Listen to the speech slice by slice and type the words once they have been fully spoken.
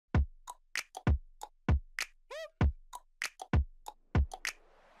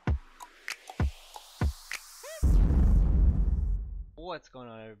What's going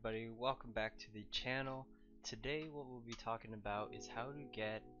on, everybody? Welcome back to the channel. Today what we'll be talking about is how to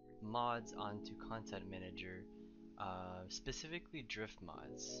get mods onto Content Manager, specifically drift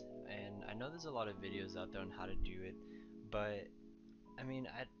mods. And I know there's a lot of videos out there on how to do it, but I mean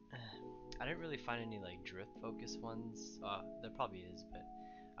I didn't really find any like drift focused ones. There probably is, but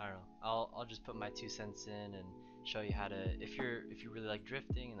I don't know. I'll just put my 2 cents in and show you how to, if you really like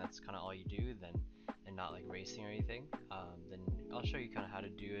drifting and that's kind of all you do, then and not like racing or anything, then I'll show you kind of how to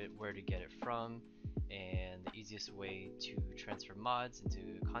do it, where to get it from, and the easiest way to transfer mods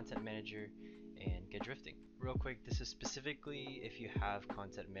into Content Manager and get drifting. Real quick, this is specifically if you have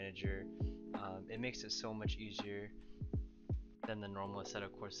Content Manager. It makes it so much easier than the normal Assetto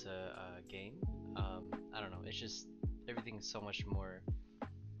Corsa game. I don't know, it's just everything is so much more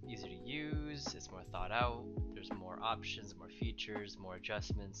easy to use, it's more thought out, there's more options, more features, more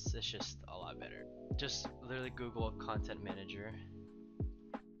adjustments, it's just a lot better. Just literally Google Content Manager,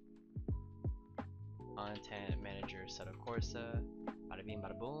 Assetto Corsa, bada bing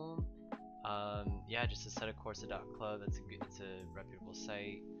bada boom. Yeah, just assettocorsa.club, it's a reputable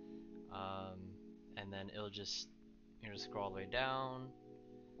site. And then it'll just, scroll all the way down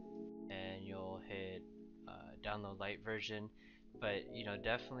and you'll hit download light version. But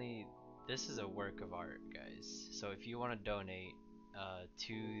definitely this is a work of art, guys. So if you want to donate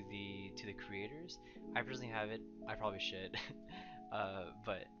to the creators, I personally have it. I probably should,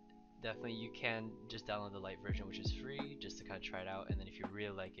 but definitely you can just download the light version, which is free, just to kind of try it out. And then if you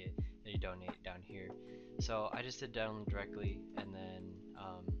really like it, then you donate down here. So I just did download directly, and then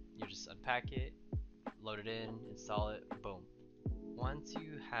you just unpack it, load it in, install it, boom. Once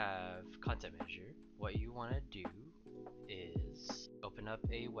you have Content Manager, what you want to do is open up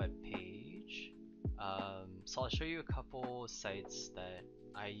a web page. So I'll show you a couple sites that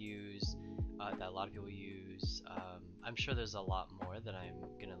I use, that a lot of people use. I'm sure there's a lot more that I'm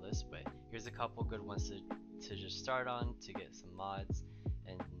gonna list, but here's a couple good ones to just start on to get some mods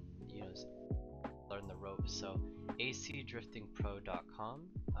and learn the ropes. So acdriftingpro.com,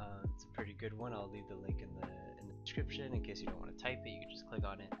 it's a pretty good one. I'll leave the link in the description in case you don't want to type it. You can just click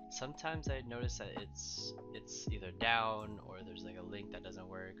on it. Sometimes I notice that it's either down or there's like a link that doesn't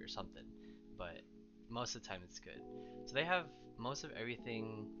work or something, but most of the time it's good. So they have most of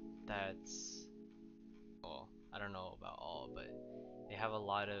everything that's, well, I don't know about all, but they have a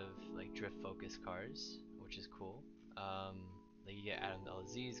lot of like drift focused cars, which is cool. Like you get Adam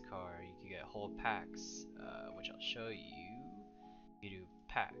LZ's car, you can get whole packs, which I'll show you. You do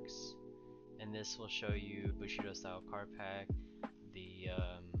packs, and this will show you Bushido style car pack, the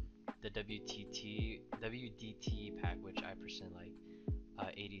WDT pack, which I personally like.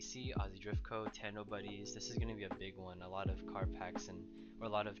 ADC, Aussie Drift Co, Tando Buddies. This is going to be a big one. A lot of car packs or a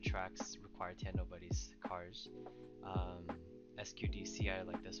lot of tracks require Tando Buddies cars. SQDC, I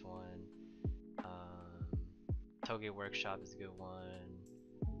like this one. Toge Workshop is a good one.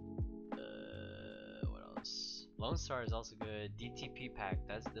 What else? Lone Star is also good. DTP pack.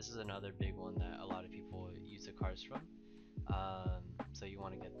 This is another big one that a lot of people use the cars from. So you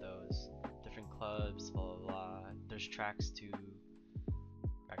want to get those. Different clubs, blah blah blah. There's tracks too.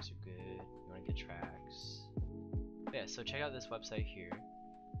 Tracks are good. You want to get tracks. But yeah, so check out this website here.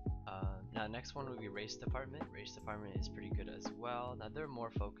 Now next one would be Race Department. Race Department is pretty good as well. Now they're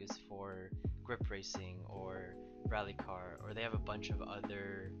more focused for grip racing or rally car, or they have a bunch of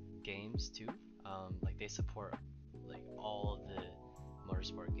other games too. Like they support like all the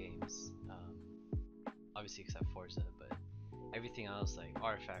motorsport games, obviously except Forza, but everything else like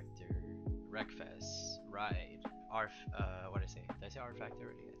R Factor, Wreckfest, Ride, what did I say? Did I say R Factor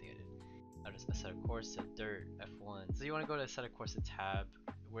already? I think I did. Just Assetto Corsa, Dirt, F1. So you want to go to Assetto Corsa tab.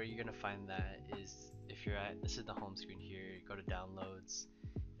 Where you're gonna find that is, if you're at, this is the home screen here, you go to downloads,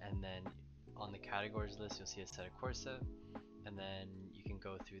 and then on the categories list you'll see Assetto Corsa, and then you can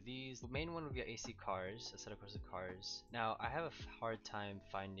go through these. The main one would be AC Cars, Assetto Corsa Cars. Now I have a hard time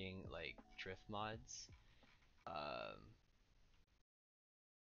finding like drift mods.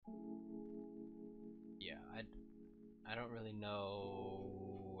 Yeah, I don't really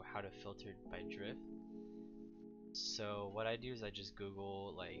know how to filter by drift. So what I do is I just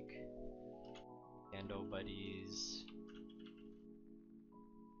Google like Tando Buddies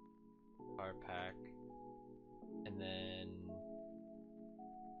car pack, and then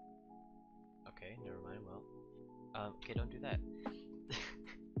okay, never mind. Well, okay, don't do that.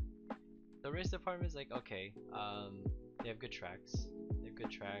 The race department is like, okay, they have good tracks. They have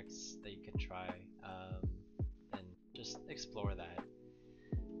good tracks that you can try, and just explore that.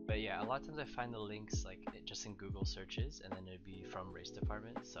 But yeah, a lot of times I find the links like just in Google searches, and then it'd be from race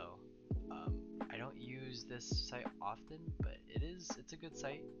department. So I don't use this site often, but it's a good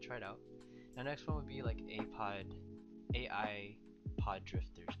site. Try it out. Now next one would be like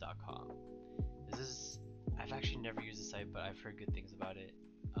AIPodDrifters.com. This is I've actually never used the site, but I've heard good things about it.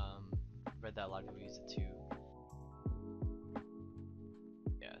 Read that a lot of people use it too.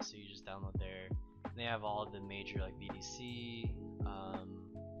 Yeah, so you just download there. They have all the major like VDC.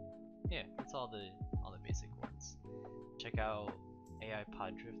 Yeah, it's all the basic ones. Check out AI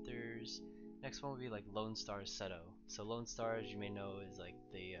Pod Drifters. Next one would be like Lone Star Assetto. So Lone Stars, you may know, is like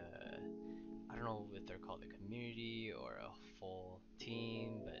the I don't know if they're called a community or a full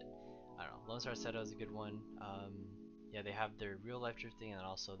team, but I don't know. Lone Star Assetto is a good one. Yeah, they have their real life drifting and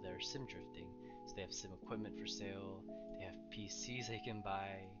also their sim drifting. So they have sim equipment for sale. They have PCs they can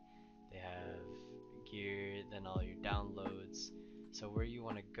buy. They have gear, then all your downloads. So where you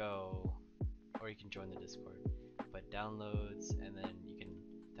want to go, or you can join the Discord, but downloads, and then you can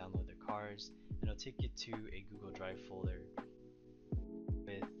download their cars, and it'll take you to a Google Drive folder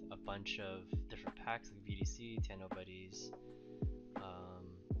with a bunch of different packs like VDC, Tano Buddies,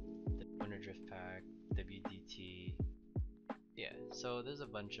 the Winter Drift Pack, WDT. Yeah, so there's a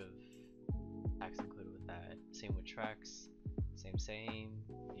bunch of packs included with that. Same with tracks, same.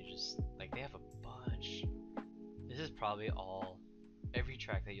 You just like they have a bunch. This is probably every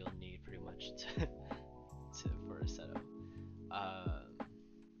track that you'll need pretty much for a setup.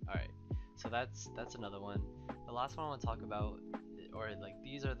 All right, so that's another one. The last one I want to talk about, or like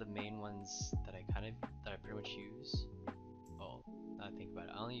these are the main ones that I pretty much use. Oh, now I think about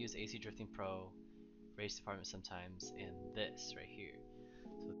it, I only use AC Drifting Pro, Race Department sometimes, and this right here.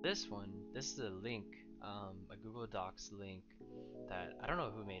 So this is a link, a Google Docs link that I don't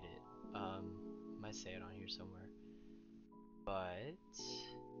know who made it. Might say it on here somewhere, but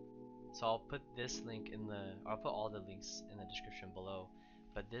so I'll put this link I'll put all the links in the description below.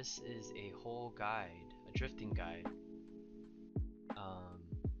 But this is a whole guide, a drifting guide,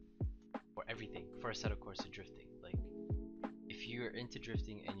 for everything, for Assetto Corsa drifting. Like, if you're into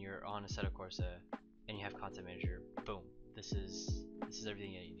drifting and you're on Assetto Corsa and you have Content Manager, boom, this is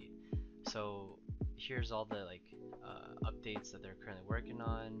everything that you need. So here's all the like updates that they're currently working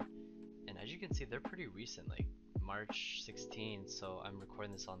on, and as you can see, they're pretty recent, like March 16th. So I'm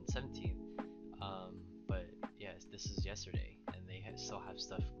recording this on the 17th. But yes, this is yesterday, and they still have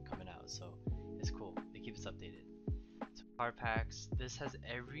stuff coming out, so it's cool. They keep us updated. So car packs. This has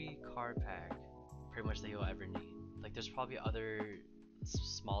every car pack pretty much that you'll ever need. Like there's probably other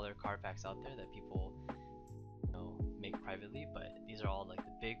smaller car packs out there that people make privately, but these are all like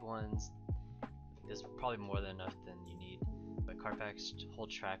the big ones. There's probably more than enough than you need. But car packs, whole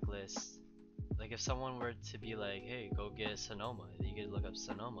track list. Like if someone were to be like, hey, go get Sonoma, you could look up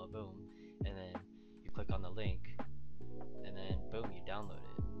Sonoma, boom, and then you click on the link, and then boom, you download it.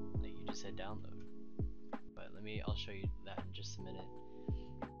 Like you just hit download. But I'll show you that in just a minute.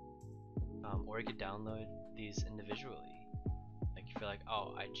 Or you could download these individually. Like you feel like,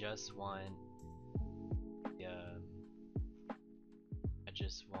 oh, I just want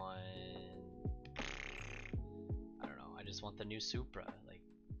I don't know, I just want the new Supra. Like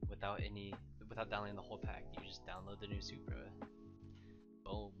without downloading the whole pack, you just download the new Supra.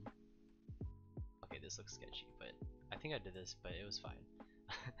 Boom. Okay, this looks sketchy, but I think I did this, but it was fine.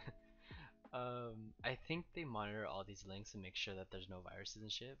 I think they monitor all these links and make sure that there's no viruses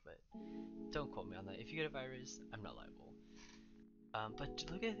and shit, but don't quote me on that. If you get a virus, I'm not liable. But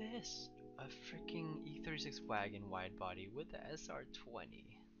look at this, a freaking E36 wagon wide body with the SR20.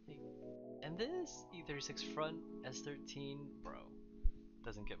 Like, and this E36 front S13, bro,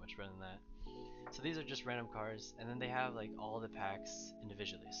 doesn't get much better than that. So these are just random cars, and then they have like all the packs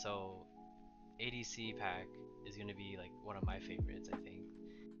individually. So ADC pack is gonna be like one of my favorites, I think.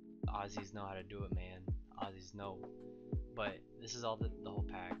 Aussies know how to do it, man. Aussies know. But this is all the whole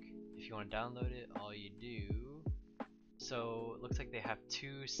pack. If you want to download it, all you do. So it looks like they have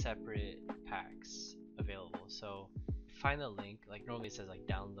two separate packs available. So find the link. Like normally it says like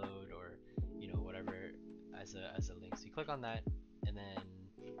download or whatever as a link. So you click on that, and then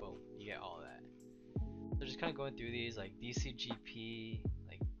boom, you get all of that. So just kind of going through these like DCGP.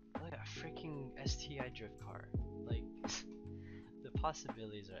 Like look at a freaking STI drift car. Like. The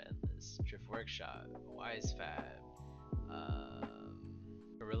possibilities are endless. Drift Workshop, Wisefab,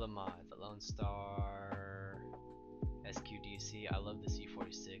 Gorilla Mod, the Lone Star, SQDC. I love the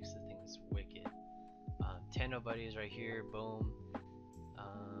C46. The thing is wicked. Tano Buddies right here. Boom.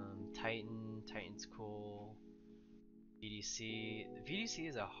 Titan's cool. VDC. The VDC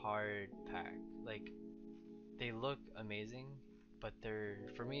is a hard pack. Like they look amazing, but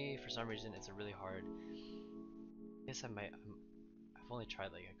for me, for some reason, it's a really hard. I guess I only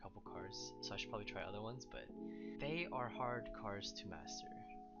tried like a couple cars, so I should probably try other ones, but they are hard cars to master.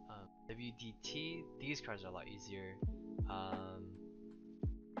 WDT, these cars are a lot easier. Um,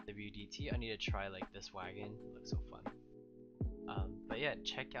 WDT, I need to try like this wagon. It looks so fun. But yeah,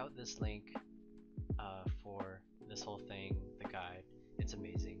 check out this link for this whole thing, the guide. It's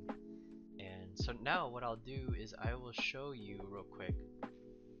amazing. And so now what I'll do is I will show you real quick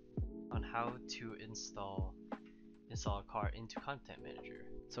on how to install a car into Content Manager.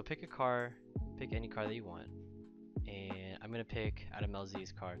 So pick a car, pick any car that you want, and I'm gonna pick Adam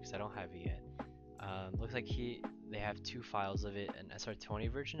LZ's car because I don't have it yet. Looks like they have two files of it, an SR20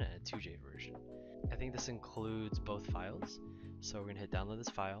 version and a 2J version. I think this includes both files. So we're gonna hit download this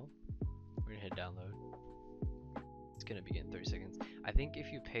file. We're gonna hit download. It's gonna begin in 30 seconds. I think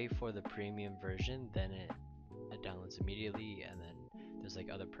if you pay for the premium version, then it downloads immediately, and then there's like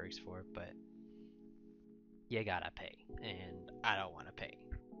other perks for it, but you gotta pay, and I don't wanna pay.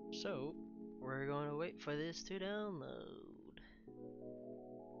 So we're gonna wait for this to download.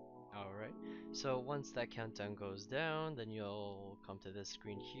 Alright, so once that countdown goes down, then you'll come to this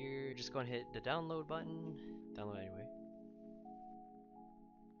screen here. Just go and hit the download button. Download anyway.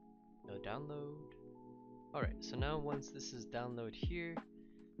 No download. Alright, so now once this is download here,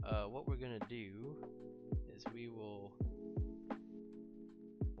 what we're gonna do is we'll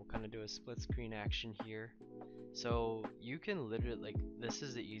kind of do a split screen action here. So you can literally, like, this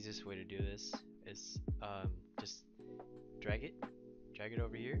is the easiest way to do this, is just drag it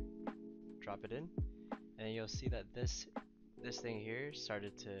over here, drop it in, and then you'll see that this thing here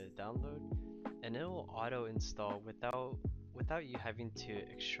started to download, and it will auto install without you having to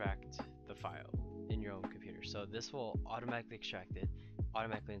extract the file in your own computer. So this will automatically extract it,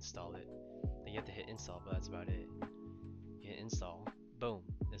 automatically install it. Then you have to hit install, but that's about it. You hit install, boom,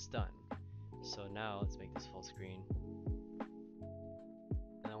 it's done. So now let's make this full screen.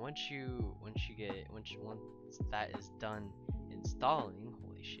 And once that is done installing,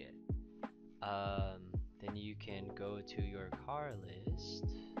 holy shit, then you can go to your car list.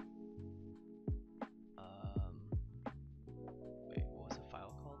 Wait, what was the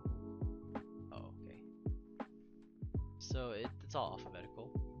file called? Oh, okay. So it's all alphabetical.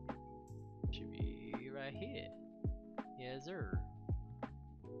 Should be right here. Yes, sir.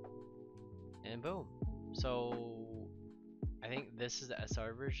 And boom. So I think this is the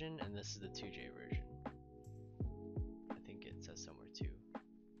SR version and this is the 2J version. I think it says somewhere too.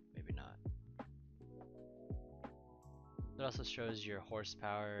 Maybe not. It also shows your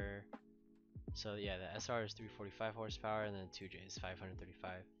horsepower. So yeah, the SR is 345 horsepower and then 2J is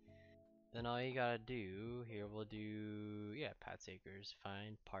 535. Then all you gotta do, here we'll do, yeah, Pat's Acres,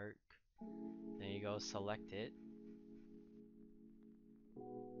 find park. Then you go select it.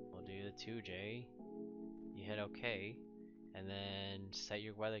 We'll do the 2J. You hit OK, and then set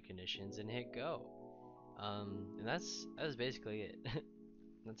your weather conditions and hit go. And that's basically it.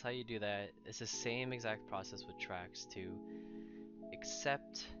 That's how you do that. It's the same exact process with tracks too,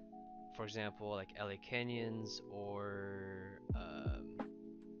 except, for example, like LA Canyons or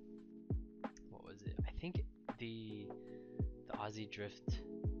what was it? I think the Aussie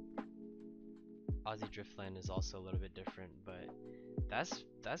Driftland is also a little bit different, but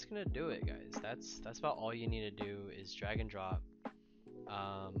that's gonna do it, guys. That's about all you need to do is drag and drop.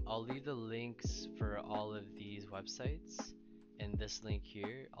 I'll leave the links for all of these websites and this link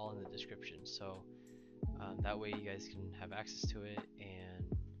here all in the description, so that way you guys can have access to it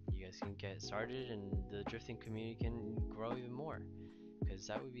and you guys can get started and the drifting community can grow even more, because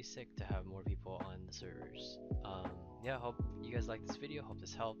that would be sick to have more people on the servers. Yeah, hope you guys liked this video, hope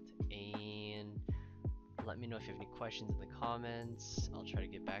this helped, and let me know if you have any questions in the comments. I'll try to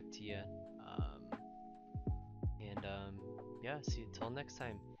get back to you. Yeah, see you till next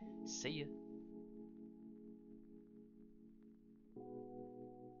time. See ya.